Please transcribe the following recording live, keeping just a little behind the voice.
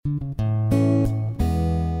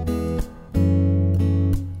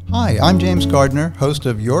Hi, I'm James Gardner, host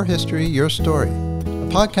of Your History, Your Story, a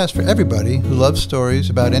podcast for everybody who loves stories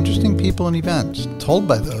about interesting people and events told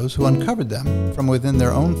by those who uncovered them from within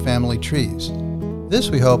their own family trees. This,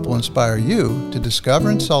 we hope, will inspire you to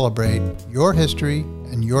discover and celebrate your history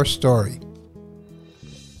and your story.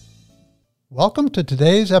 Welcome to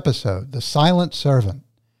today's episode, The Silent Servant.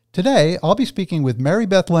 Today, I'll be speaking with Mary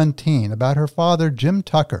Beth Lentine about her father, Jim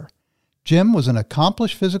Tucker. Jim was an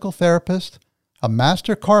accomplished physical therapist, a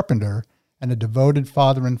master carpenter, and a devoted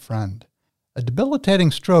father and friend. A debilitating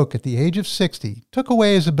stroke at the age of 60 took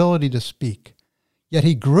away his ability to speak, yet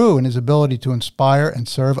he grew in his ability to inspire and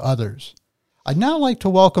serve others. I'd now like to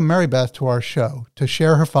welcome Mary Beth to our show to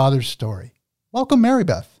share her father's story. Welcome, Mary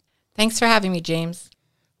Beth. Thanks for having me, James.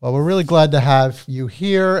 Well, we're really glad to have you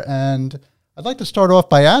here, and I'd like to start off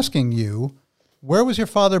by asking you, where was your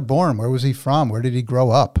father born? Where was he from? Where did he grow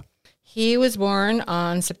up? He was born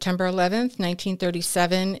on September 11th,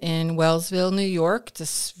 1937 in Wellsville, New York.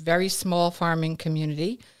 It's a very small farming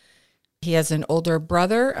community. He has an older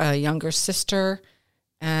brother, a younger sister,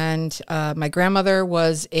 and my grandmother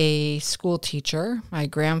was a school teacher. My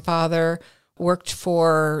grandfather worked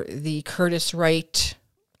for the Curtiss-Wright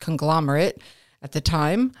conglomerate at the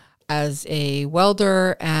time as a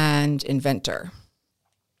welder and inventor.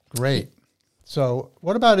 Great. So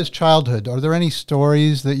what about his childhood? Are there any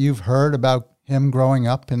stories that you've heard about him growing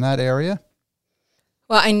up in that area?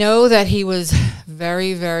 Well, I know that he was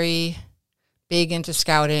very, very big into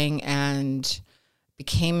scouting and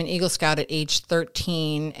became an Eagle Scout at age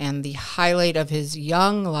 13. And the highlight of his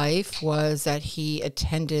young life was that he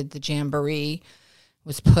attended the Jamboree,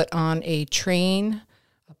 was put on a train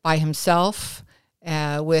by himself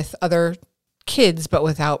with other kids, but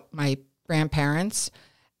without my grandparents.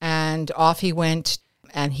 And off he went,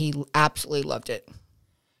 and he absolutely loved it.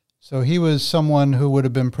 So he was someone who would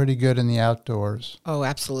have been pretty good in the outdoors. Oh,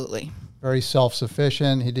 absolutely. Very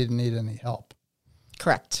self-sufficient. He didn't need any help.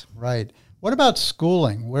 Correct. Right. What about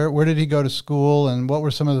schooling? Where did he go to school, and what were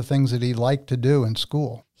some of the things that he liked to do in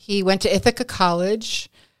school? He went to Ithaca College,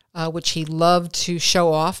 which he loved to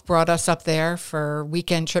show off, brought us up there for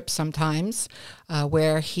weekend trips sometimes,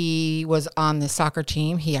 where he was on the soccer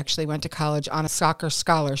team. He actually went to college on a soccer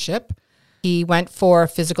scholarship. He went for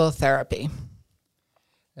physical therapy.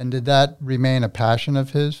 And did that remain a passion of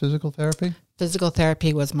his, physical therapy? Physical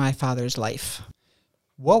therapy was my father's life.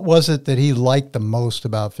 What was it that he liked the most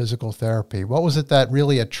about physical therapy? What was it that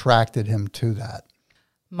really attracted him to that?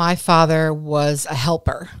 My father was a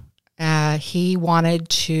helper. He wanted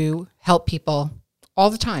to help people all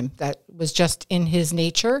the time. That was just in his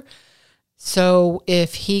nature. So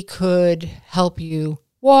if he could help you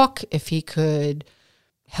walk, if he could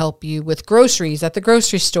help you with groceries at the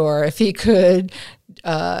grocery store, if he could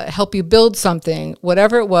help you build something,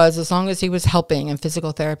 whatever it was, as long as he was helping, and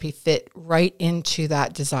physical therapy fit right into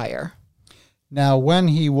that desire. Now, when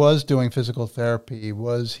he was doing physical therapy,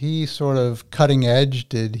 was he sort of cutting edge?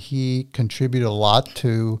 Did he contribute a lot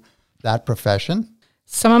to that profession?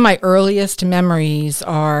 Some of my earliest memories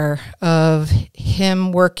are of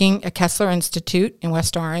him working at Kessler Institute in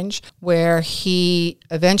West Orange, where he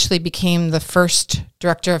eventually became the first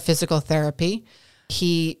director of physical therapy.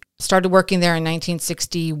 He started working there in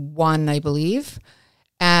 1961, I believe.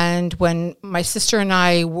 And when my sister and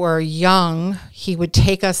I were young, he would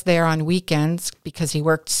take us there on weekends because he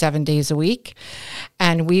worked 7 days a week.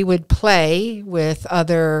 And we would play with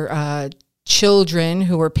other children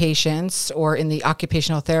who were patients, or in the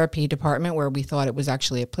occupational therapy department where we thought it was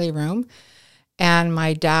actually a playroom. And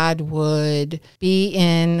my dad would be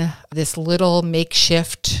in this little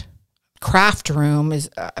makeshift craft room,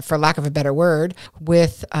 for lack of a better word,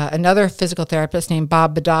 with another physical therapist named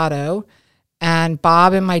Bob Badato. And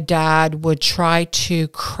Bob and my dad would try to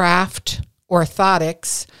craft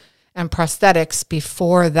orthotics and prosthetics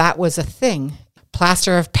before that was a thing.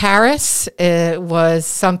 Plaster of Paris was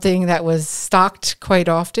something that was stocked quite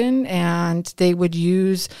often, and they would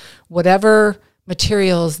use whatever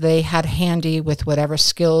materials they had handy with whatever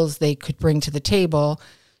skills they could bring to the table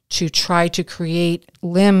to try to create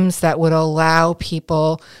limbs that would allow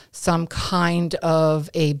people some kind of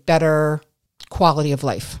a better quality of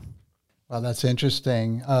life. Well, that's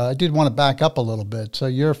interesting. I did want to back up a little bit. So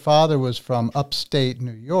your father was from upstate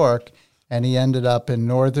New York, and he ended up in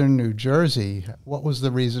northern New Jersey. What was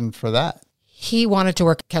the reason for that? He wanted to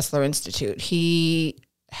work at Kessler Institute. He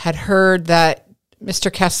had heard that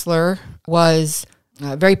Mr. Kessler was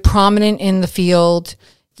very prominent in the field.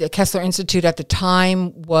 The Kessler Institute at the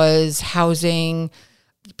time was housing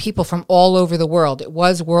people from all over the world. It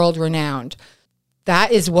was world-renowned.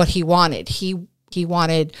 That is what he wanted. He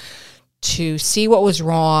wanted to see what was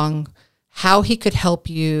wrong, how he could help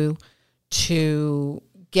you to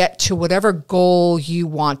get to whatever goal you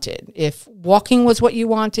wanted. If walking was what you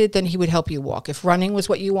wanted, then he would help you walk. If running was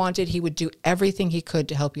what you wanted, he would do everything he could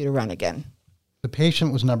to help you to run again. The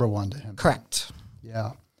patient was number one to him. Correct.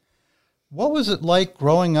 Yeah. What was it like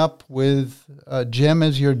growing up with Jim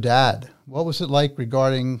as your dad? What was it like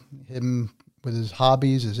regarding him with his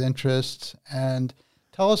hobbies, his interests? And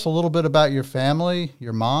tell us a little bit about your family,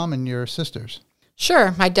 your mom, and your sisters.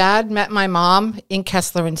 Sure. My dad met my mom in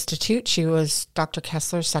Kessler Institute. She was Dr.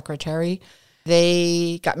 Kessler's secretary.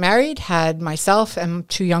 They got married, had myself and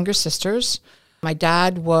 2 younger sisters. My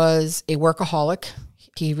dad was a workaholic.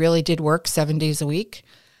 He really did work 7 days a week.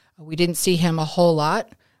 We didn't see him a whole lot.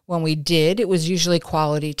 When we did, it was usually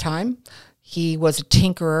quality time. He was a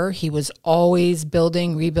tinkerer. He was always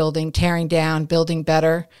building, rebuilding, tearing down, building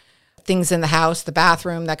better. Things in the house, the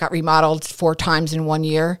bathroom that got remodeled 4 times in 1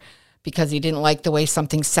 year because he didn't like the way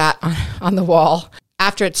something sat on the wall.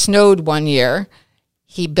 After it snowed 1 year,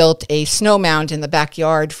 he built a snow mound in the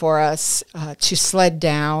backyard for us to sled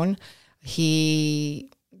down. He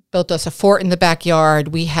built us a fort in the backyard.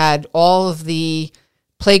 We had all of the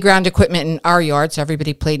playground equipment in our yard, so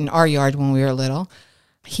everybody played in our yard when we were little.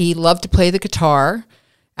 He loved to play the guitar.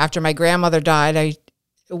 After my grandmother died,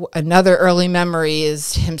 another early memory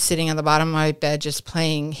is him sitting on the bottom of my bed just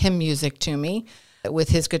playing hymn music to me with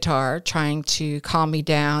his guitar, trying to calm me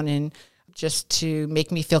down and just to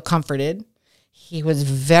make me feel comforted. He was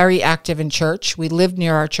very active in church. We lived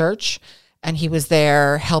near our church, and he was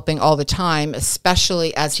there helping all the time,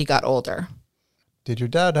 especially as he got older. Did your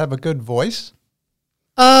dad have a good voice?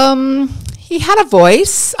 He had a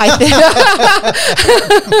voice. I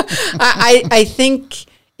think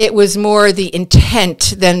it was more the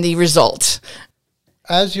intent than the result.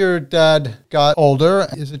 As your dad got older,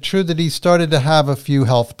 is it true that he started to have a few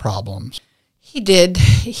health problems? He did.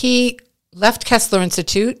 He left Kessler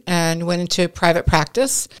Institute and went into private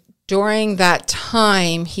practice. During that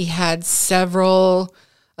time, he had several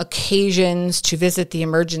occasions to visit the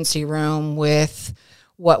emergency room with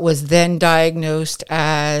what was then diagnosed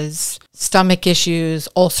as stomach issues,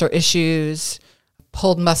 ulcer issues,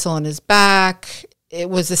 pulled muscle in his back. It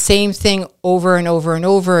was the same thing over and over and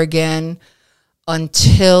over again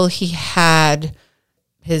until he had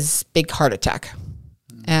his big heart attack.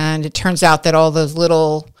 And it turns out that all those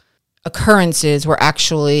little occurrences were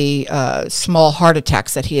actually small heart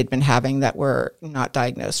attacks that he had been having that were not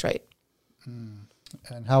diagnosed right.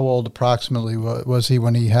 And how old approximately was he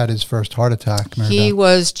when he had his first heart attack? He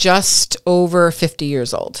was just over 50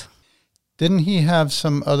 years old. Didn't he have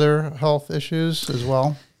some other health issues as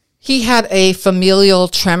well? He had a familial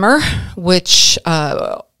tremor, which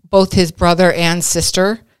both his brother and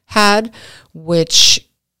sister had, which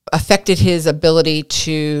affected his ability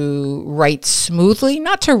to write smoothly.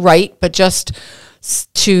 Not to write, but just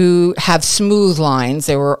to have smooth lines.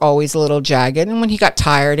 They were always a little jagged. And when he got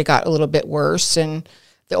tired, it got a little bit worse. And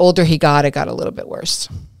the older he got, it got a little bit worse.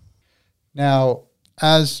 Now,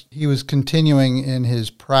 as he was continuing in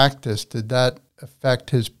his practice, did that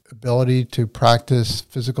affect his ability to practice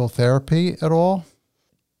physical therapy at all?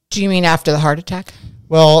 Do you mean after the heart attack?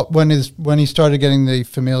 Well, when he started getting the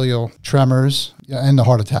familial tremors and the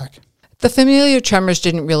heart attack. The familial tremors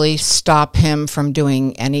didn't really stop him from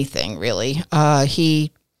doing anything, really.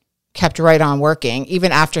 He kept right on working.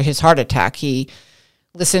 Even after his heart attack, he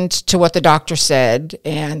listened to what the doctor said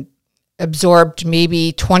and absorbed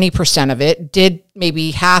maybe 20% of it, did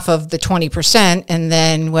maybe half of the 20%, and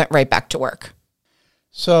then went right back to work.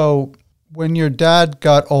 So when your dad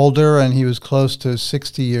got older and he was close to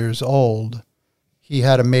 60 years old, he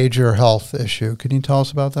had a major health issue. Can you tell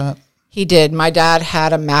us about that? He did. My dad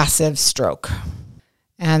had a massive stroke,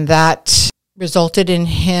 and that resulted in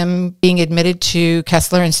him being admitted to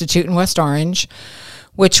Kessler Institute in West Orange,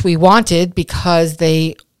 which we wanted because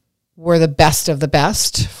they were the best of the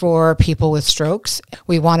best for people with strokes.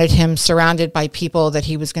 We wanted him surrounded by people that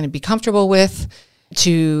he was going to be comfortable with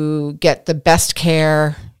to get the best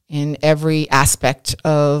care in every aspect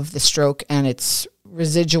of the stroke and its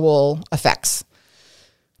residual effects.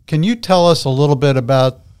 Can you tell us a little bit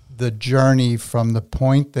about the journey from the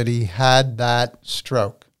point that he had that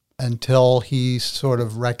stroke until he sort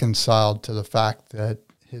of reconciled to the fact that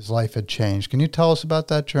his life had changed? Can you tell us about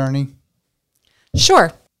that journey?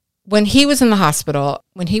 Sure. When he was in the hospital,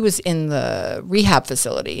 when he was in the rehab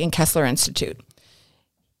facility in Kessler Institute,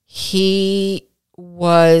 he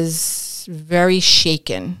was very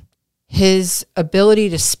shaken. His ability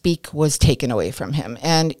to speak was taken away from him.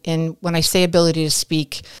 And when I say ability to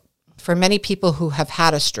speak, for many people who have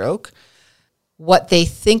had a stroke, what they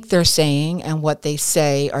think they're saying and what they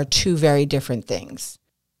say are two very different things.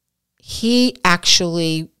 he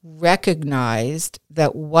actually recognized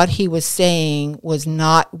that what he was saying was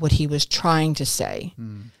not what he was trying to say.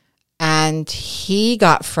 And he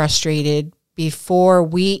got frustrated before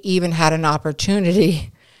we even had an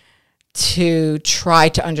opportunity to try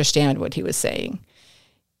to understand what he was saying.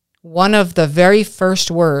 One of the very first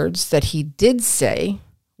words that he did say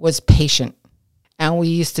was patient. And we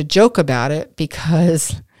used to joke about it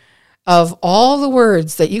because of all the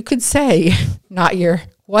words that you could say, not your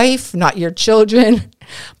wife, not your children,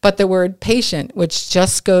 but the word patient, which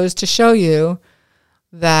just goes to show you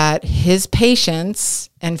that his patience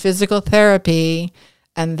and physical therapy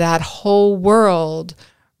and that whole world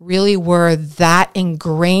really were that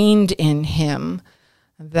ingrained in him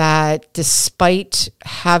that despite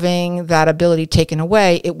having that ability taken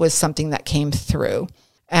away, it was something that came through.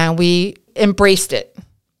 And we embraced it.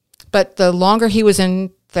 But the longer he was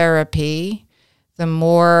in therapy, the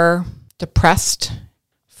more depressed,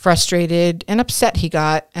 frustrated, and upset he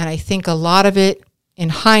got. And I think a lot of it, in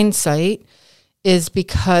hindsight, is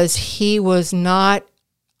because he was not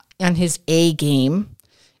on his A game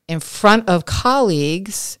in front of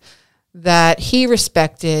colleagues that he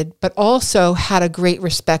respected, but also had a great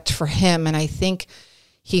respect for him. And I think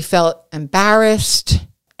he felt embarrassed,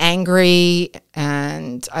 angry,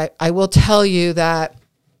 and I will tell you that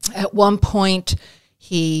at one point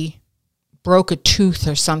he broke a tooth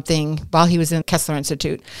or something while he was in Kessler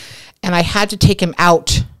Institute, and I had to take him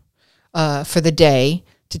out for the day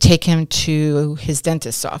to take him to his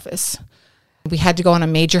dentist's office. We had to go on a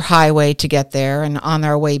major highway to get there, and on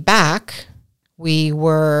our way back, we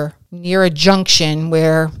were near a junction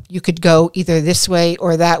where you could go either this way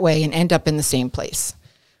or that way and end up in the same place.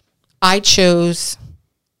 I chose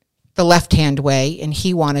the left-hand way, and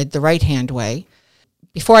he wanted the right-hand way.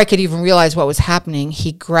 Before I could even realize what was happening,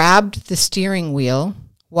 he grabbed the steering wheel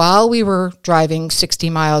while we were driving 60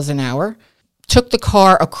 miles an hour, took the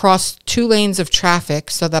car across 2 lanes of traffic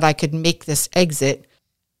so that I could make this exit.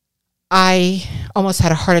 I almost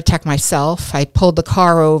had a heart attack myself. I pulled the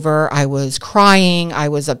car over. I was crying. I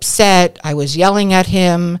was upset. I was yelling at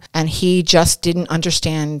him, and he just didn't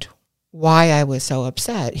understand why I was so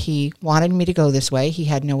upset. He wanted me to go this way. He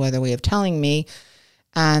had no other way of telling me,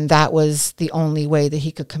 and that was the only way that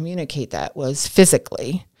he could communicate that, was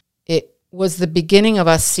physically. It was the beginning of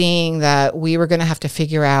us seeing that we were going to have to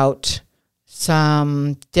figure out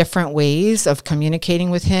some different ways of communicating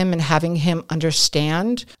with him and having him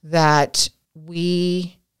understand that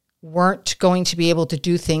we weren't going to be able to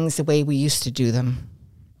do things the way we used to do them.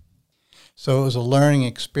 So it was a learning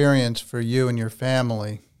experience for you and your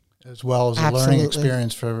family, as well as a learning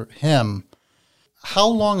experience for him. How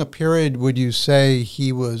long a period would you say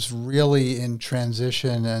he was really in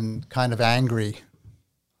transition and kind of angry?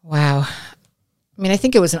 Wow. I mean, I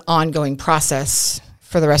think it was an ongoing process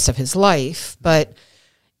for the rest of his life. But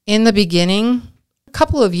in the beginning, a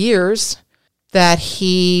couple of years that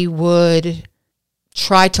he would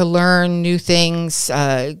try to learn new things.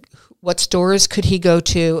 What stores could he go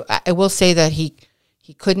to? I will say that he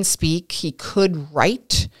couldn't speak. He could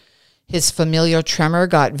write. His familial tremor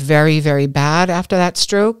got very, very bad after that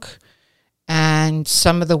stroke. And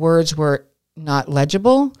some of the words were not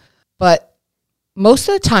legible. But most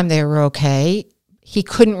of the time they were okay. He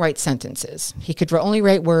couldn't write sentences. He could only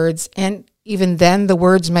write words, and even then the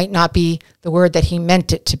words might not be the word that he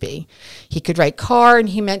meant it to be. He could write car and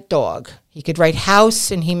he meant dog. He could write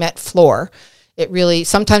house and he meant floor.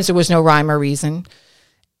 Sometimes there was no rhyme or reason.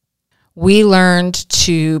 We learned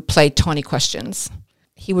to play 20 questions.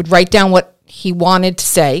 He would write down what he wanted to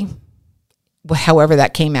say, however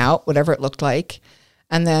that came out, whatever it looked like.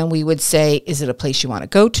 And then we would say, is it a place you want to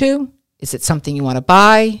go to? Is it something you want to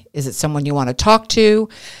buy? Is it someone you want to talk to?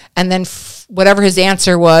 And then whatever his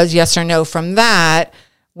answer was, yes or no, from that,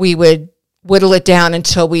 we would whittle it down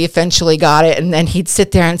until we eventually got it. And then he'd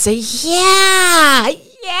sit there and say, yeah.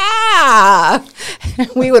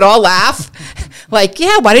 We would all laugh. Like,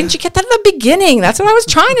 yeah, why didn't you get that in the beginning? That's what I was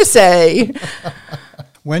trying to say.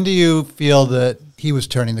 When do you feel that he was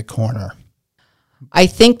turning the corner? I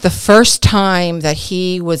think the first time that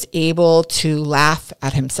he was able to laugh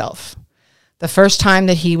at himself. The first time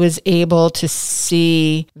that he was able to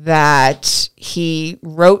see that he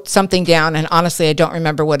wrote something down, and honestly, I don't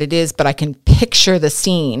remember what it is, but I can picture the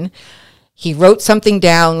scene. He wrote something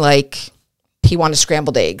down like he wanted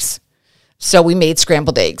scrambled eggs. So we made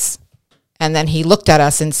scrambled eggs. And then he looked at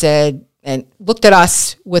us and looked at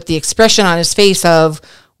us with the expression on his face of,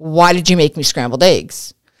 why did you make me scrambled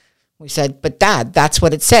eggs? We said, but Dad, that's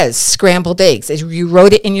what it says, scrambled eggs. As you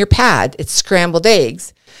wrote it in your pad, it's scrambled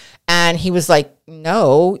eggs. And he was like,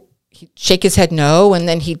 no. He'd shake his head no, and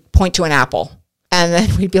then he'd point to an apple. And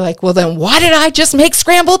then we'd be like, well, then why did I just make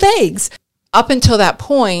scrambled eggs? Up until that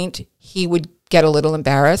point, he would get a little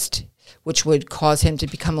embarrassed, which would cause him to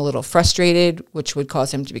become a little frustrated, which would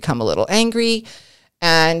cause him to become a little angry,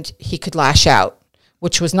 and he could lash out,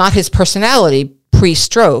 which was not his personality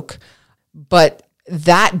pre-stroke. But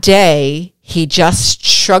that day, he just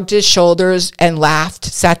shrugged his shoulders and laughed,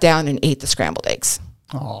 sat down, and ate the scrambled eggs.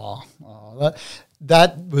 Oh,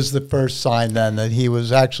 that was the first sign then that he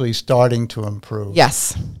was actually starting to improve.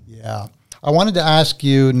 Yes. Yeah. I wanted to ask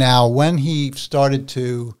you now, when he started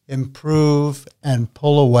to improve and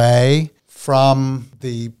pull away from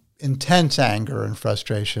the intense anger and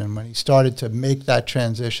frustration, when he started to make that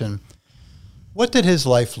transition, what did his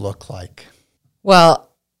life look like? Well,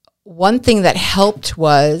 one thing that helped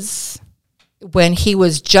was when he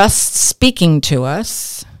was just speaking to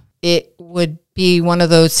us, it would be one of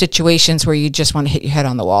those situations where you just want to hit your head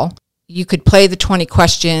on the wall. You could play the 20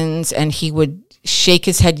 questions and he would shake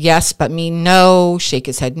his head yes, but mean no, shake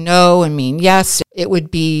his head no and mean yes. It would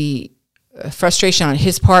be frustration on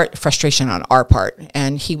his part, frustration on our part.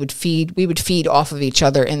 And we would feed off of each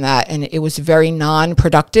other in that. And it was very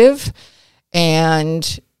non-productive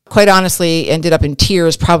and quite honestly ended up in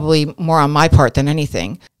tears, probably more on my part than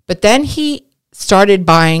anything. But then he started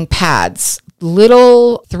buying pads,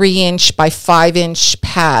 little 3-inch by 5-inch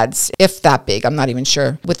pads, if that big, I'm not even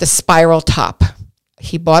sure, with a spiral top.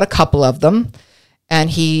 He bought a couple of them and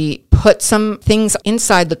he put some things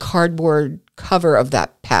inside the cardboard cover of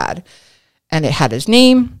that pad. And it had his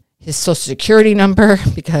name, his social security number,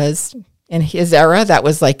 because in his era, that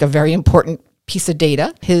was like a very important piece of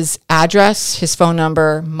data, his address, his phone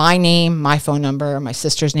number, my name, my phone number, my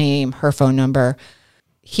sister's name, her phone number.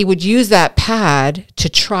 He would use that pad to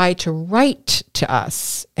try to write to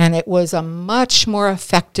us. And it was a much more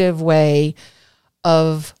effective way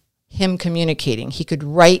of him communicating. He could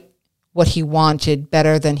write what he wanted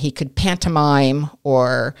better than he could pantomime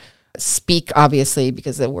or speak, obviously,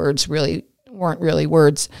 because the words really weren't really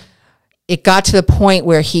words. It got to the point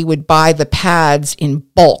where he would buy the pads in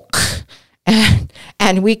bulk.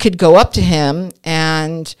 And we could go up to him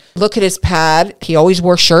and look at his pad. He always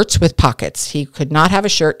wore shirts with pockets. He could not have a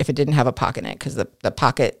shirt if it didn't have a pocket in it because the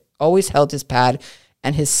pocket always held his pad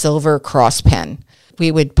and his silver cross pen.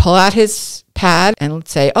 We would pull out his pad and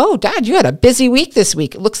say, oh, Dad, you had a busy week this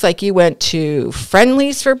week. It looks like you went to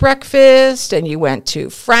Friendly's for breakfast and you went to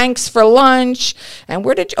Frank's for lunch. And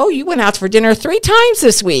you went out for dinner 3 times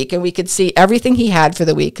this week. And we could see everything he had for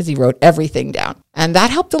the week because he wrote everything down. And that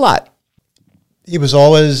helped a lot. He was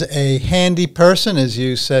always a handy person, as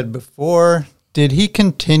you said before. Did he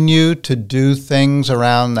continue to do things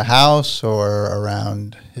around the house or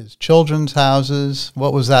around his children's houses?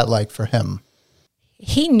 What was that like for him?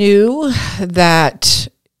 He knew that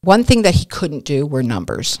one thing that he couldn't do were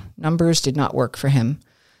numbers. Numbers did not work for him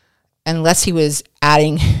unless he was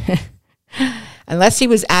adding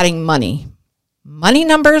money. Money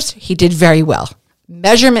numbers, he did very well.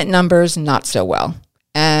 Measurement numbers, not so well.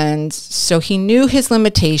 And so he knew his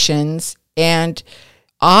limitations, and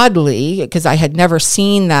oddly, because I had never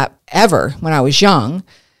seen that ever when I was young,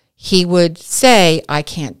 he would say, I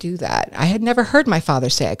can't do that. I had never heard my father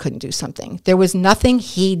say I couldn't do something. There was nothing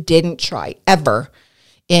he didn't try ever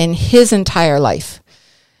in his entire life.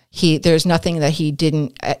 There's nothing that he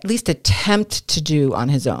didn't at least attempt to do on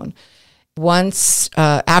his own. Once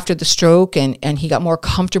after the stroke and he got more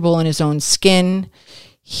comfortable in his own skin,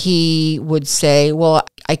 he would say, well,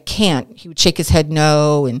 I can't. He would shake his head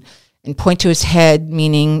no and point to his head,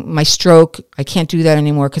 meaning my stroke. I can't do that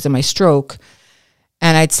anymore because of my stroke.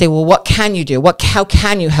 And I'd say, well, what can you do? How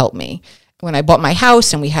can you help me? When I bought my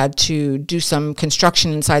house and we had to do some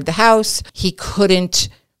construction inside the house, he couldn't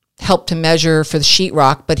help to measure for the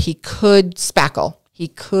sheetrock, but he could spackle. He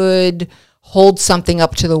could hold something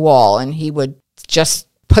up to the wall, and he would just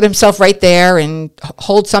put himself right there and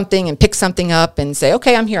hold something and pick something up and say,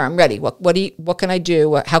 okay, I'm here, I'm ready. What can I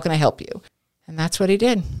do? How can I help you? And that's what he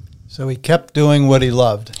did. So he kept doing what he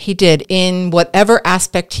loved. He did in whatever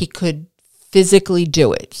aspect he could physically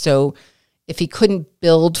do it. So if he couldn't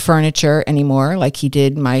build furniture anymore, like he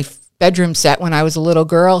did my bedroom set when I was a little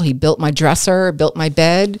girl, he built my dresser, built my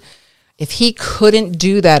bed. If he couldn't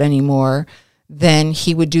do that anymore, then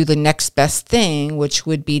he would do the next best thing, which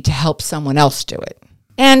would be to help someone else do it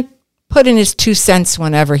and put in his 2 cents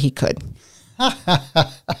whenever he could.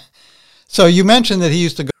 So you mentioned that he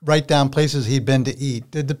used to write down places he'd been to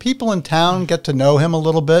eat. Did the people in town get to know him a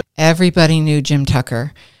little bit? Everybody knew Jim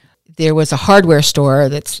Tucker. There was a hardware store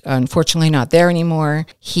that's unfortunately not there anymore.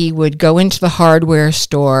 He would go into the hardware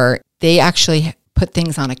store. They actually put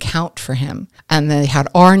things on account for him. And they had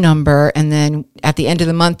our number. And then at the end of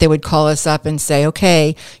the month, they would call us up and say,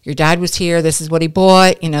 okay, your dad was here. This is what he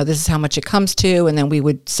bought. You know, this is how much it comes to. And then we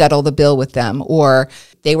would settle the bill with them. Or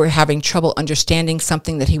they were having trouble understanding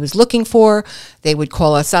something that he was looking for. They would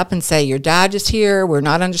call us up and say, your dad is here. We're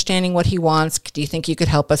not understanding what he wants. Do you think you could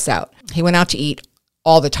help us out? He went out to eat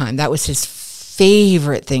all the time. That was his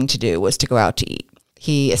favorite thing to do, was to go out to eat.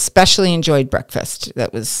 He especially enjoyed breakfast.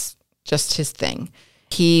 That was just his thing.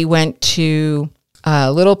 He went to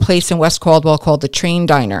a little place in West Caldwell called the Train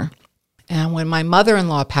Diner. And when my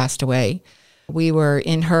mother-in-law passed away, we were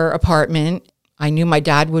in her apartment. I knew my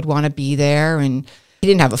dad would want to be there, and he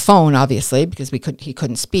didn't have a phone, obviously, because he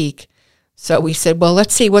couldn't speak. So we said, well,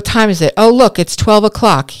 let's see, what time is it? Oh, look, it's 12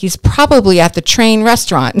 o'clock. He's probably at the Train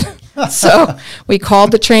restaurant. So we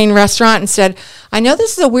called the Train restaurant and said, I know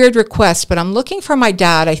this is a weird request, but I'm looking for my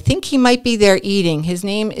dad. I think he might be there eating. His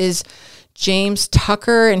name is James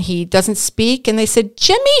Tucker, and he doesn't speak. And they said,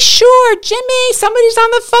 Jimmy, sure, Jimmy, somebody's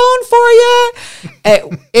on the phone for you.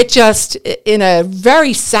 It just, in a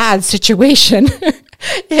very sad situation,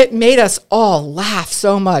 it made us all laugh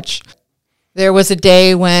so much. There was a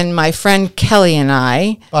day when my friend Kelly and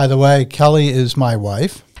I... By the way, Kelly is my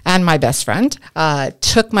wife. And my best friend,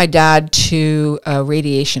 took my dad to a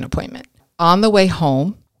radiation appointment. On the way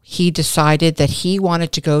home, he decided that he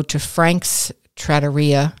wanted to go to Frank's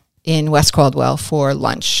Trattoria in West Caldwell for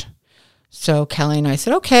lunch. So Kelly and I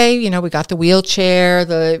said, okay, you know, we got the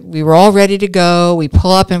wheelchair, we were all ready to go. We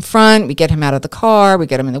pull up in front, we get him out of the car, we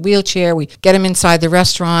get him in the wheelchair, we get him inside the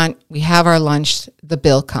restaurant, we have our lunch, the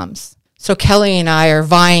bill comes. So Kelly and I are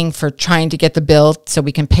vying for trying to get the bill so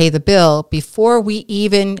we can pay the bill. Before we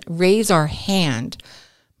even raise our hand,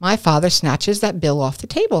 my father snatches that bill off the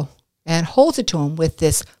table and holds it to him with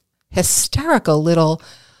this hysterical little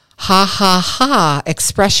ha, ha, ha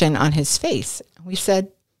expression on his face. We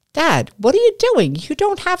said, Dad, what are you doing? You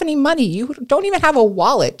don't have any money. You don't even have a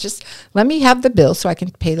wallet. Just let me have the bill so I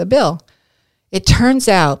can pay the bill. It turns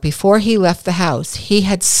out before he left the house, he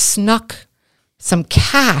had snuck some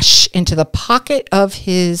cash into the pocket of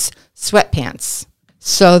his sweatpants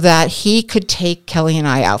so that he could take Kelly and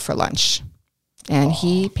I out for lunch. And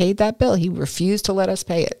he paid that bill. He refused to let us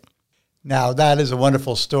pay it. Now, that is a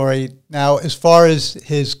wonderful story. Now, as far as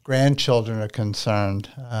his grandchildren are concerned,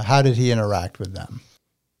 how did he interact with them?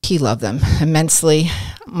 He loved them immensely.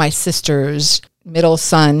 My sister's middle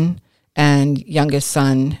son and youngest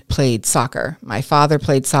son played soccer. My father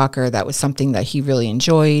played soccer. That was something that he really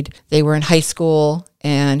enjoyed. They were in high school,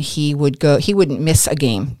 and he wouldn't miss a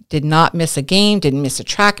game. Did not miss a game, didn't miss a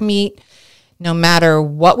track meet. No matter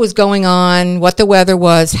what was going on, what the weather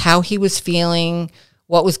was, how he was feeling,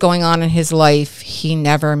 what was going on in his life, he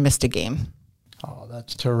never missed a game. Oh,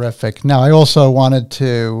 that's terrific. Now, I also wanted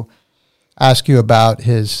to ask you about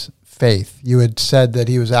his faith. You had said that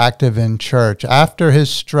he was active in church. After his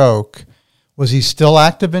stroke, was he still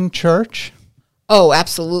active in church? Oh,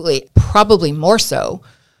 absolutely. Probably more so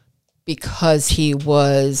because he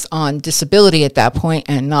was on disability at that point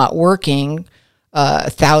and not working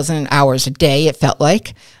 1,000 hours a day, it felt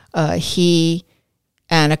like. He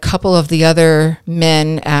and a couple of the other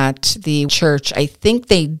men at the church, I think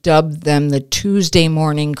they dubbed them the Tuesday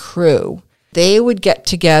morning crew. They would get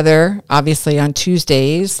together, obviously on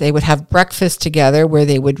Tuesdays. They would have breakfast together where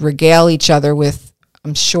they would regale each other with,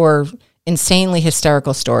 I'm sure, insanely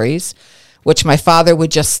hysterical stories, which my father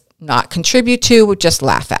would just not contribute to, would just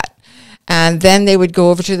laugh at. And then they would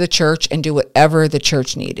go over to the church and do whatever the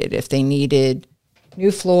church needed. If they needed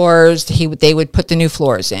new floors, they would put the new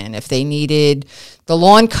floors in. If they needed the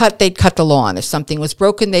lawn cut, they'd cut the lawn. If something was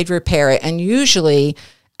broken, they'd repair it, and usually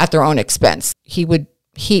at their own expense.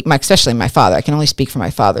 Especially my father, I can only speak for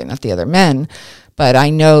my father, not the other men, but I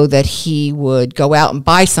know that he would go out and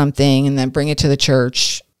buy something and then bring it to the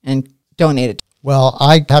church and donate it. Well,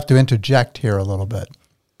 I have to interject here a little bit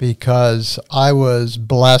because I was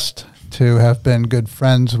blessed to have been good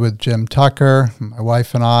friends with Jim Tucker. My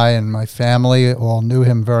wife and I and my family all knew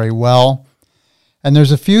him very well. And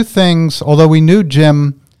there's a few things, although we knew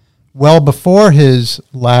Jim well before his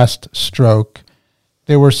last stroke,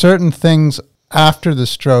 there were certain things after the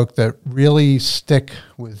stroke that really stick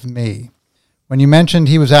with me. When you mentioned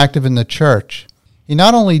he was active in the church, he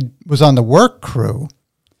not only was on the work crew,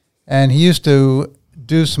 and he used to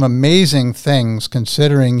do some amazing things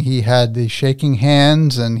considering he had the shaking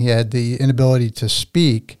hands and he had the inability to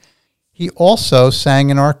speak. He also sang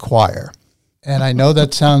in our choir. And I know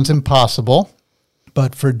that sounds impossible,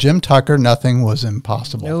 but for Jim Tucker, nothing was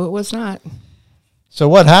impossible. No, it was not. So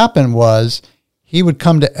what happened was he would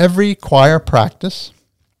come to every choir practice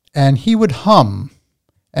and he would hum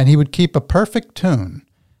and he would keep a perfect tune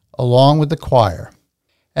along with the choir.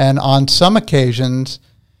 And on some occasions,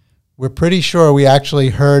 we're pretty sure we actually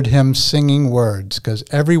heard him singing words, because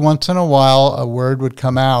every once in a while a word would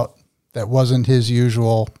come out that wasn't his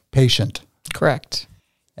usual patient. Correct.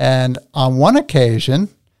 And on one occasion,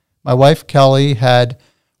 my wife Kelly had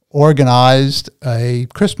organized a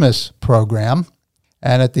Christmas program.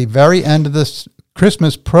 And at the very end of this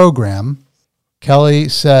Christmas program, Kelly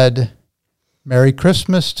said, "Merry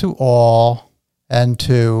Christmas to all," and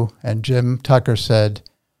Jim Tucker said,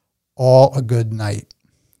 "All a good night."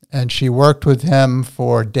 And she worked with him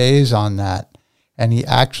for days on that. And he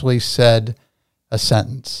actually said a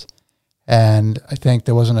sentence. And I think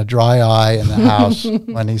there wasn't a dry eye in the house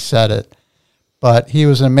when he said it. But he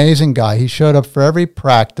was an amazing guy. He showed up for every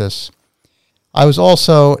practice. I was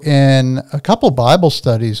also in a couple Bible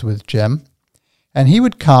studies with Jim, and he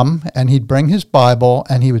would come and he'd bring his Bible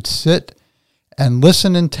and he would sit and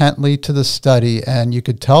listen intently to the study, and you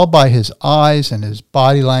could tell by his eyes and his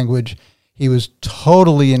body language he was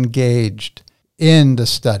totally engaged in the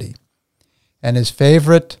study. And his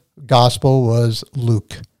favorite gospel was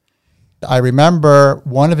Luke. I remember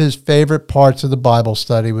one of his favorite parts of the Bible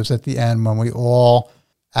study was at the end when we all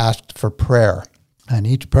asked for prayer. And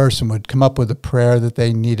each person would come up with a prayer that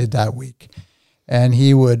they needed that week. And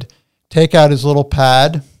he would take out his little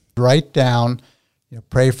pad, write down,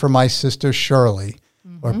 pray for my sister Shirley,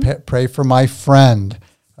 or pray for my friend.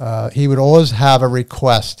 He would always have a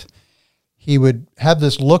request. He would have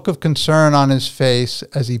this look of concern on his face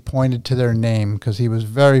as he pointed to their name, because he was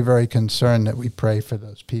very, very concerned that we pray for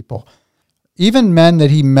those people. Even men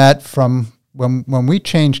that he met from when we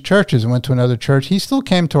changed churches and went to another church, he still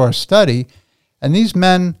came to our study, and these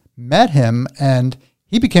men met him, and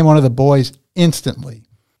he became one of the boys instantly.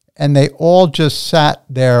 And they all just sat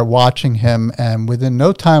there watching him, and within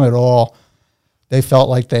no time at all, they felt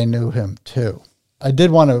like they knew him too. I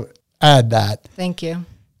did want to add that. Thank you.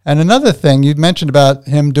 And another thing, you mentioned about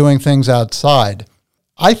him doing things outside.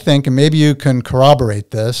 I think, and maybe you can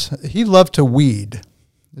corroborate this, he loved to weed.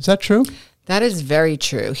 Is that true? That is very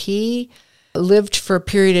true. He lived for a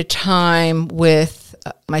period of time with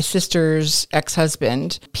my sister's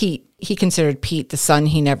ex-husband, Pete. He considered Pete the son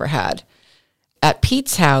he never had. At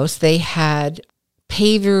Pete's house, they had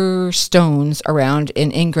paver stones around an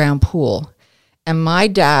in-ground pool. And my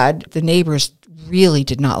dad, the neighbors really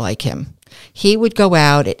did not like him. He would go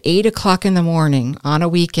out at 8 o'clock in the morning on a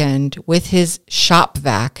weekend with his shop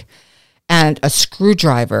vac and a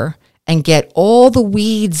screwdriver and get all the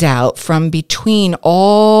weeds out from between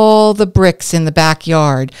all the bricks in the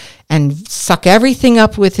backyard and suck everything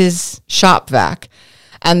up with his shop vac.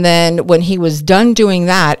 And then when he was done doing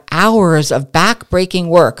that, hours of back-breaking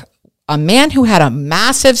work, a man who had a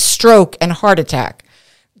massive stroke and heart attack,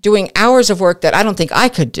 doing hours of work that I don't think I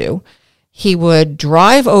could do, he would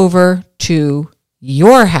drive over to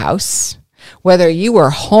your house, whether you were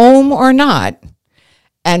home or not,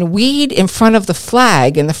 and weed in front of the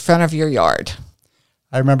flag in the front of your yard.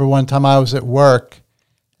 I remember one time I was at work,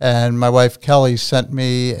 and my wife Kelly texted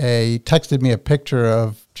me a picture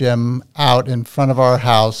of Jim out in front of our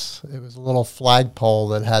house. It was a little flagpole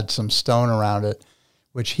that had some stone around it,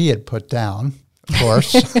 which he had put down, of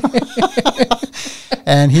course.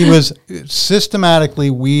 And he was systematically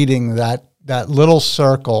weeding that little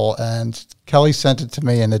circle, and Kelly sent it to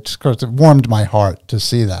me, and it warmed my heart to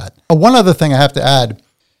see that. One other thing I have to add.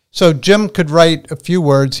 So Jim could write a few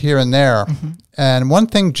words here and there, and one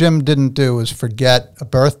thing Jim didn't do was forget a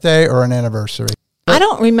birthday or an anniversary. I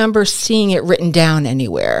don't remember seeing it written down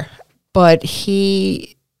anywhere, but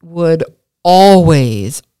he would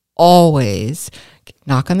always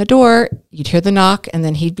knock on the door. You'd hear the knock, and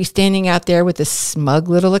then he'd be standing out there with this smug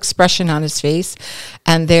little expression on his face,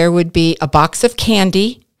 and there would be a box of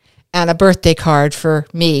candy and a birthday card for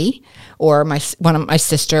me or one of my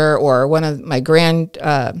sister or one of my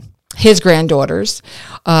his granddaughters,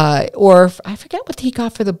 or I forget what he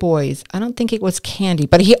got for the boys. I don't think it was candy,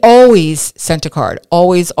 but he always sent a card,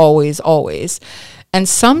 always. And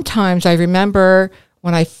sometimes I remember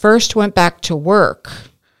when I first went back to work,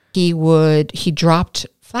 he dropped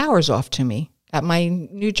flowers off to me at my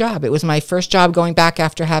new job. It was my first job going back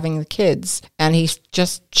after having the kids. And he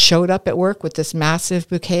just showed up at work with this massive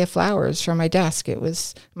bouquet of flowers from my desk.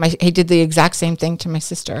 He did the exact same thing to my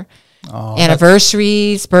sister.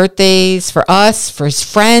 Anniversaries, birthdays for us, for his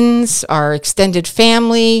friends, our extended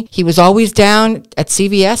family. He was always down at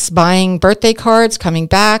CVS buying birthday cards, coming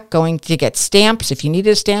back, going to get stamps. If you needed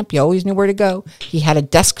a stamp, you always knew where to go. He had a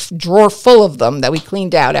desk drawer full of them that we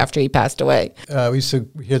cleaned out after he passed away. We used to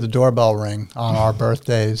hear the doorbell ring on our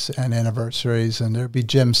birthdays and anniversaries, and there'd be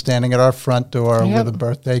Jim standing at our front door with a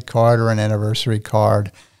birthday card or an anniversary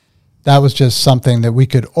card. That was just something that we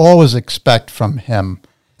could always expect from him.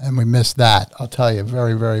 And we missed that, I'll tell you,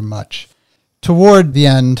 very, very much. Toward the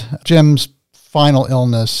end, Jim's final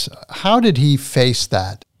illness, how did he face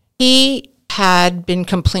that? He had been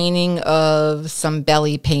complaining of some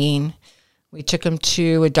belly pain. We took him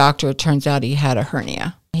to a doctor. It turns out he had a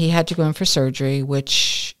hernia. He had to go in for surgery,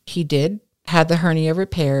 which he did, had the hernia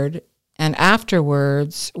repaired, and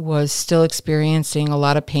afterwards was still experiencing a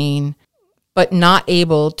lot of pain, but not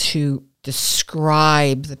able to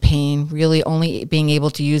describe the pain, really only being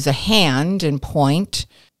able to use a hand and point.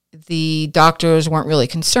 The doctors weren't really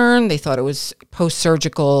concerned. They thought it was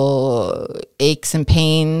post-surgical aches and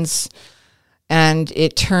pains. And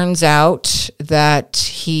it turns out that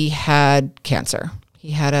he had cancer.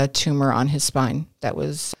 He had a tumor on his spine that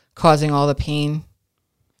was causing all the pain.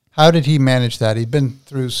 How did he manage that? He'd been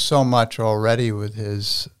through so much already with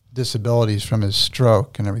his disabilities from his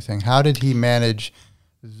stroke and everything. How did he manage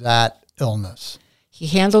that illness? He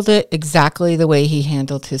handled it exactly the way he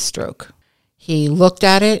handled his stroke. He looked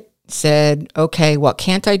at it, said, okay, what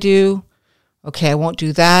can't I do? Okay, I won't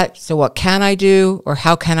do that. So what can I do, or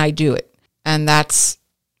how can I do it? And that's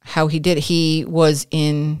how he did it. He was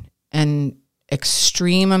in an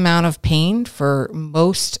extreme amount of pain for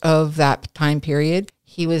most of that time period.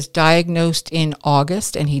 He was diagnosed in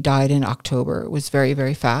August and he died in October. It was very,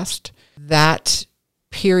 very fast. That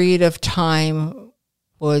period of time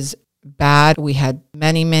was bad. We had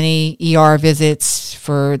many, many ER visits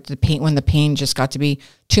for the pain, when the pain just got to be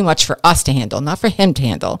too much for us to handle, not for him to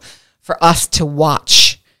handle, for us to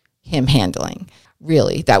watch him handling.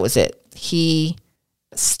 Really, that was it. He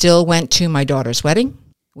still went to my daughter's wedding.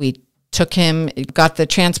 We took him, got the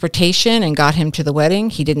transportation and got him to the wedding.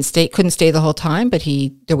 He couldn't stay the whole time, but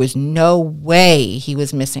there was no way he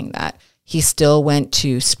was missing that. He still went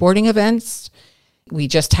to sporting events. We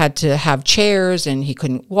just had to have chairs, and he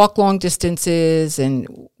couldn't walk long distances,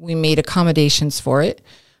 and we made accommodations for it.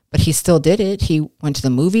 But he still did it. He went to the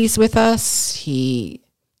movies with us. He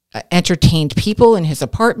entertained people in his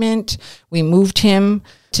apartment. We moved him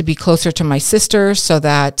to be closer to my sister so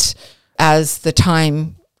that as the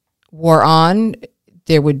time wore on,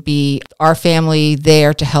 there would be our family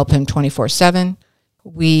there to help him 24/7.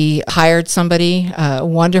 We hired somebody, a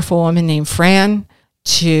wonderful woman named Fran,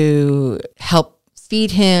 to help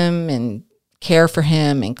feed him and care for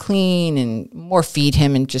him and clean and more feed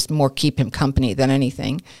him and just more keep him company than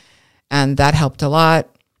anything. And that helped a lot.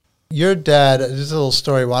 Your dad, this is a little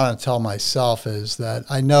story I want to tell myself, is that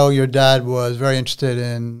I know your dad was very interested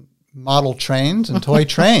in model trains and toy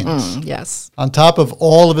trains. Yes. On top of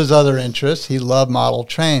all of his other interests, he loved model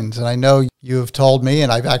trains. And I know you have told me,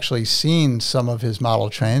 and I've actually seen some of his model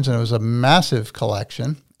trains, and it was a massive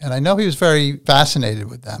collection. And I know he was very fascinated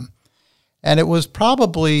with them. And it was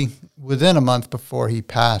probably within a month before he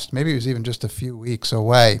passed. Maybe it was even just a few weeks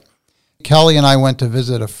away. Kelly and I went to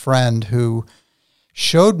visit a friend who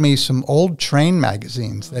showed me some old train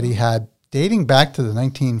magazines that he had dating back to the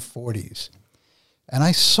 1940s. And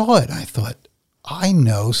I saw it. I thought, I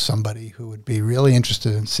know somebody who would be really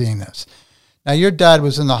interested in seeing this. Now, your dad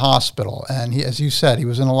was in the hospital, and he, as you said, he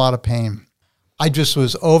was in a lot of pain. I just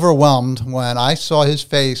was overwhelmed when I saw his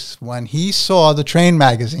face when he saw the train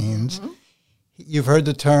magazines. Mm-hmm. You've heard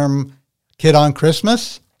the term kid on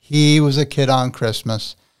Christmas? He was a kid on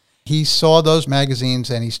Christmas. He saw those magazines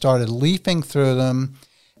and he started leafing through them,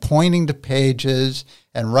 pointing to pages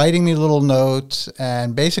and writing me little notes.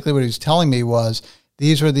 And basically what he was telling me was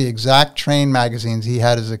these were the exact train magazines he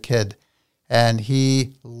had as a kid, and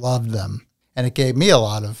he loved them. And it gave me a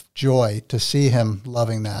lot of joy to see him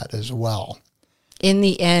loving that as well. In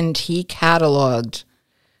the end, he cataloged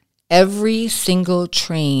every single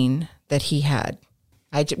train that he had.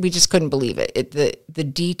 We just couldn't believe it. The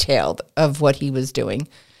detail of what he was doing.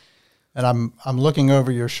 And I'm looking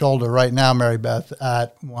over your shoulder right now, Mary Beth,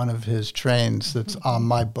 at one of his trains that's on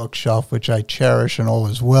my bookshelf, which I cherish and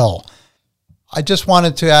always will. I just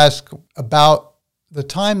wanted to ask about the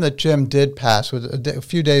time that Jim did pass, a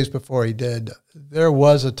few days before he did. There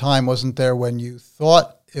was a time, wasn't there, when you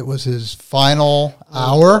thought it was his final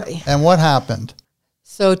hour? Boy. And what happened?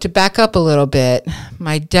 So to back up a little bit,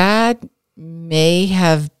 my dad may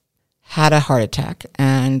have had a heart attack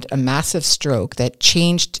and a massive stroke that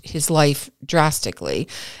changed his life drastically,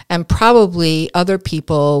 and probably other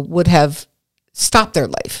people would have stopped their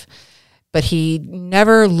life. But he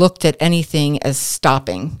never looked at anything as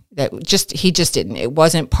stopping. He just didn't. It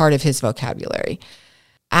wasn't part of his vocabulary.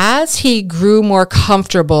 As he grew more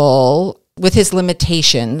comfortable with his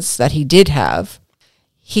limitations that he did have,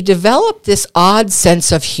 he developed this odd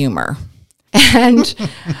sense of humor. And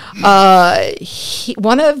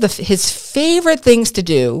one of his favorite things to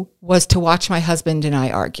do was to watch my husband and I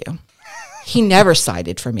argue. He never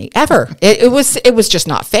sided for me, ever. It was just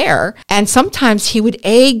not fair. And sometimes he would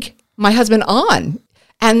egg my husband on.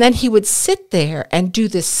 And then he would sit there and do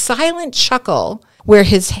this silent chuckle where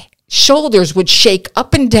his shoulders would shake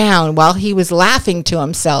up and down while he was laughing to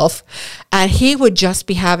himself. And he would just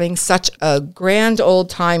be having such a grand old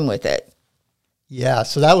time with it. Yeah,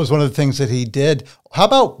 so that was one of the things that he did. How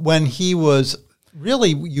about when he was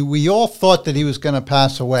really, we all thought that he was going to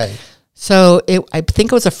pass away? So I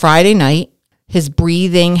think it was a Friday night. His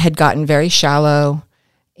breathing had gotten very shallow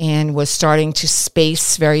and was starting to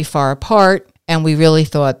space very far apart. And we really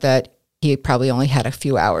thought that he probably only had a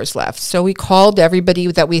few hours left. So we called everybody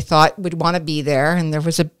that we thought would want to be there. And there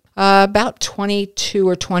was about 22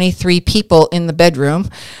 or 23 people in the bedroom.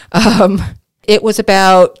 It was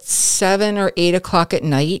about 7 or 8 o'clock at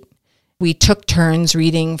night. We took turns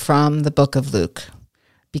reading from the book of Luke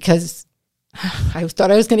because I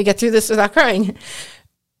thought I was going to get through this without crying.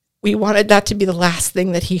 We wanted that to be the last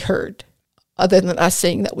thing that he heard, other than us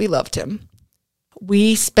saying that we loved him.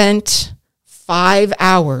 We spent 5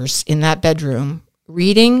 hours in that bedroom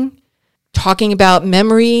reading, talking about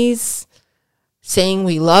memories, saying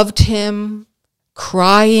we loved him,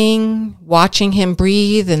 crying, watching him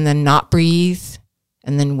breathe and then not breathe,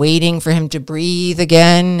 and then waiting for him to breathe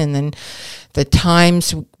again. And then the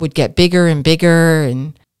times would get bigger and bigger.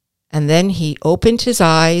 And then he opened his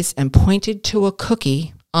eyes and pointed to a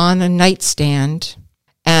cookie on a nightstand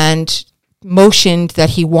and motioned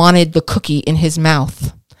that he wanted the cookie in his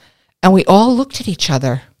mouth. And we all looked at each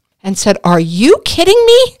other and said, "Are you kidding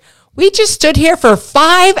me? We just stood here for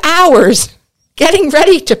 5 hours getting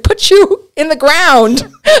ready to put you in the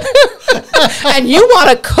ground. And you want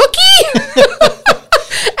a cookie?"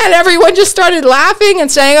 And everyone just started laughing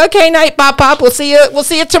and saying, "Okay, night, Pop, we'll see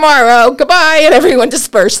you tomorrow. Goodbye." And everyone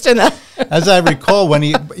dispersed. And as I recall, when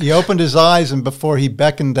he opened his eyes and before he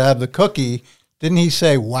beckoned to have the cookie, didn't he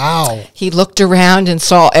say, "Wow"? He looked around and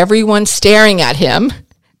saw everyone staring at him.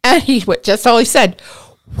 And just all he said,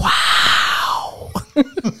 "Wow."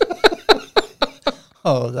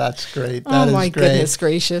 Oh, that's great. That is my great. Goodness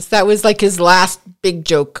gracious. That was like his last big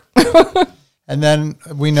joke. And then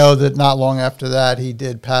we know that not long after that, he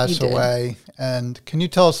did pass away. And can you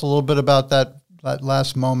tell us a little bit about that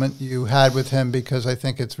last moment you had with him? Because I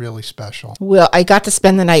think it's really special. Well, I got to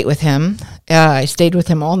spend the night with him. I stayed with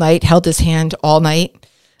him all night, held his hand all night,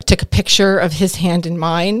 took a picture of his hand in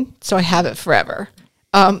mine, so I have it forever.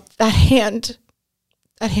 That hand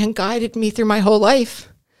guided me through my whole life.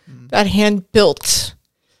 That hand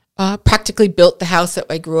practically built the house that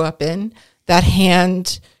I grew up in. That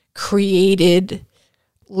hand created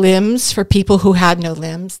limbs for people who had no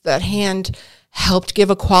limbs. That hand helped give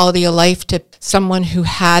a quality of life to someone who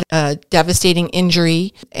had a devastating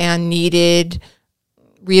injury and needed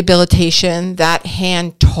rehabilitation. That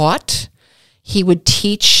hand taught. He would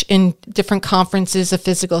teach in different conferences of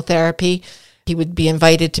physical therapy. He would be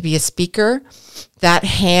invited to be a speaker. That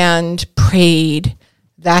hand prayed.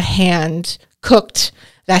 That hand cooked.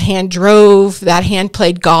 That hand drove. That hand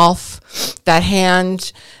played golf. That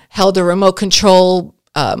hand held a remote control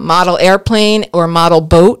model airplane or model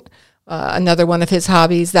boat, another one of his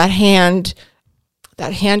hobbies. That hand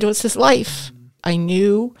was his life. I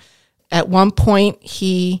knew at one point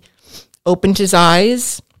he opened his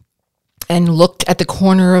eyes and looked at the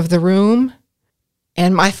corner of the room.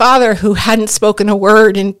 And my father, who hadn't spoken a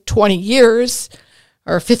word in 20 years,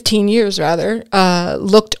 or 15 years rather,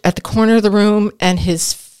 looked at the corner of the room and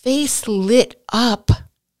his face lit up.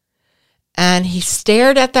 And he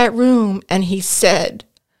stared at that room and he said,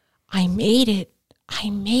 "I made it. I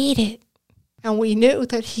made it." And we knew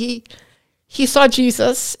that he saw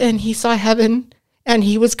Jesus and he saw heaven and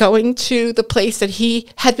he was going to the place that he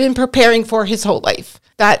had been preparing for his whole life.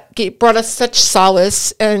 That brought us such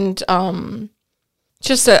solace and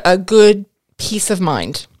just a good peace of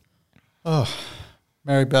mind. Oh,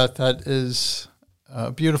 Mary Beth, that is a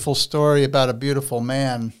beautiful story about a beautiful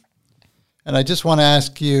man. And I just want to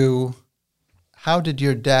ask you, how did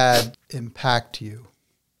your dad impact you?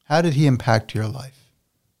 How did he impact your life?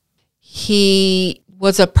 He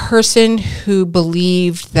was a person who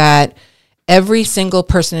believed that Every single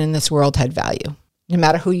person in this world had value, no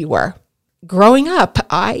matter who you were. Growing up,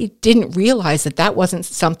 I didn't realize that that wasn't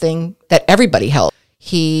something that everybody held.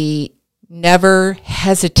 He never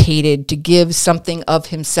hesitated to give something of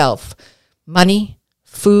himself. Money,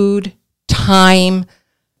 food, time,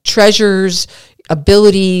 treasures,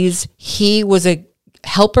 abilities. He was a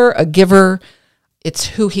helper, a giver. It's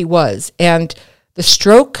who he was. And the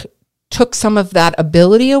stroke took some of that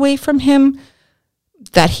ability away from him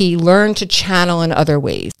that he learned to channel in other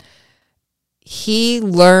ways. He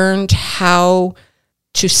learned how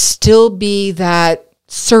to still be that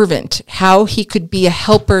servant, how he could be a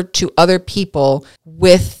helper to other people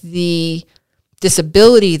with the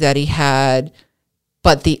disability that he had,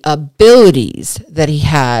 but the abilities that he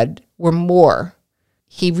had were more.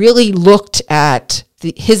 He really looked at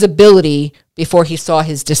his ability before he saw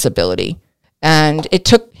his disability. And it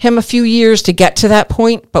took him a few years to get to that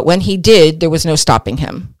point, but when he did, there was no stopping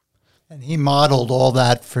him. And he modeled all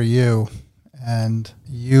that for you, and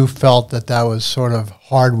you felt that that was sort of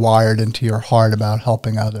hardwired into your heart about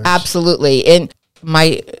helping others. Absolutely. And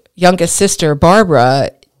my youngest sister,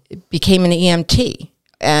 Barbara, became an EMT,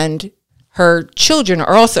 and her children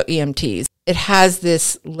are also EMTs. It has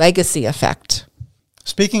this legacy effect.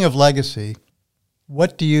 Speaking of legacy,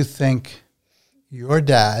 what do you think your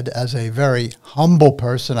dad, as a very humble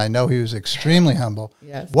person, I know he was extremely humble,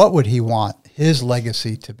 Yes. What would he want his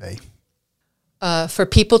legacy to be? For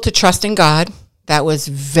people to trust in God, that was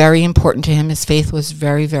very important to him. His faith was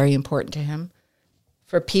very, very important to him.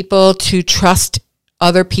 For people to trust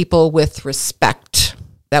other people with respect,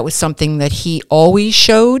 that was something that he always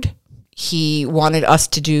showed. He wanted us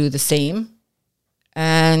to do the same.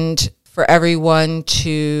 And for everyone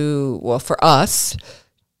for us,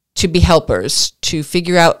 to be helpers, to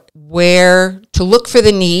figure out where to look for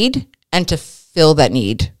the need and to fill that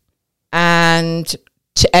need, and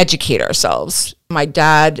to educate ourselves. My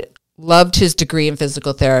dad loved his degree in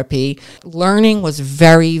physical therapy. Learning was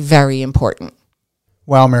very, very important.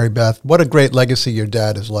 Wow, Mary Beth, what a great legacy your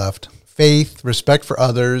dad has left. Faith, respect for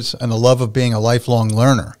others, and the love of being a lifelong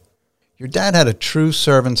learner. Your dad had a true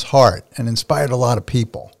servant's heart and inspired a lot of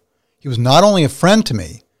people. He was not only a friend to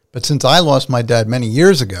me, but since I lost my dad many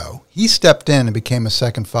years ago, he stepped in and became a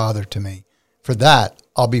second father to me. For that,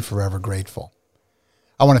 I'll be forever grateful.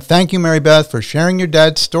 I want to thank you, Mary Beth, for sharing your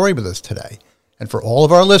dad's story with us today. And for all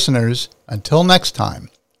of our listeners, until next time,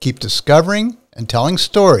 keep discovering and telling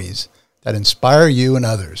stories that inspire you and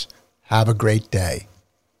others. Have a great day.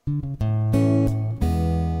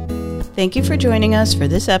 Thank you for joining us for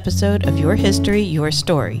this episode of Your History, Your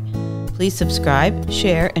Story. Please subscribe,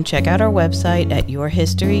 share, and check out our website at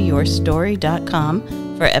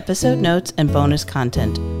yourhistoryyourstory.com for episode notes and bonus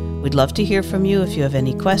content. We'd love to hear from you if you have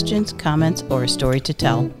any questions, comments, or a story to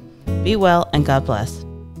tell. Be well, and God bless.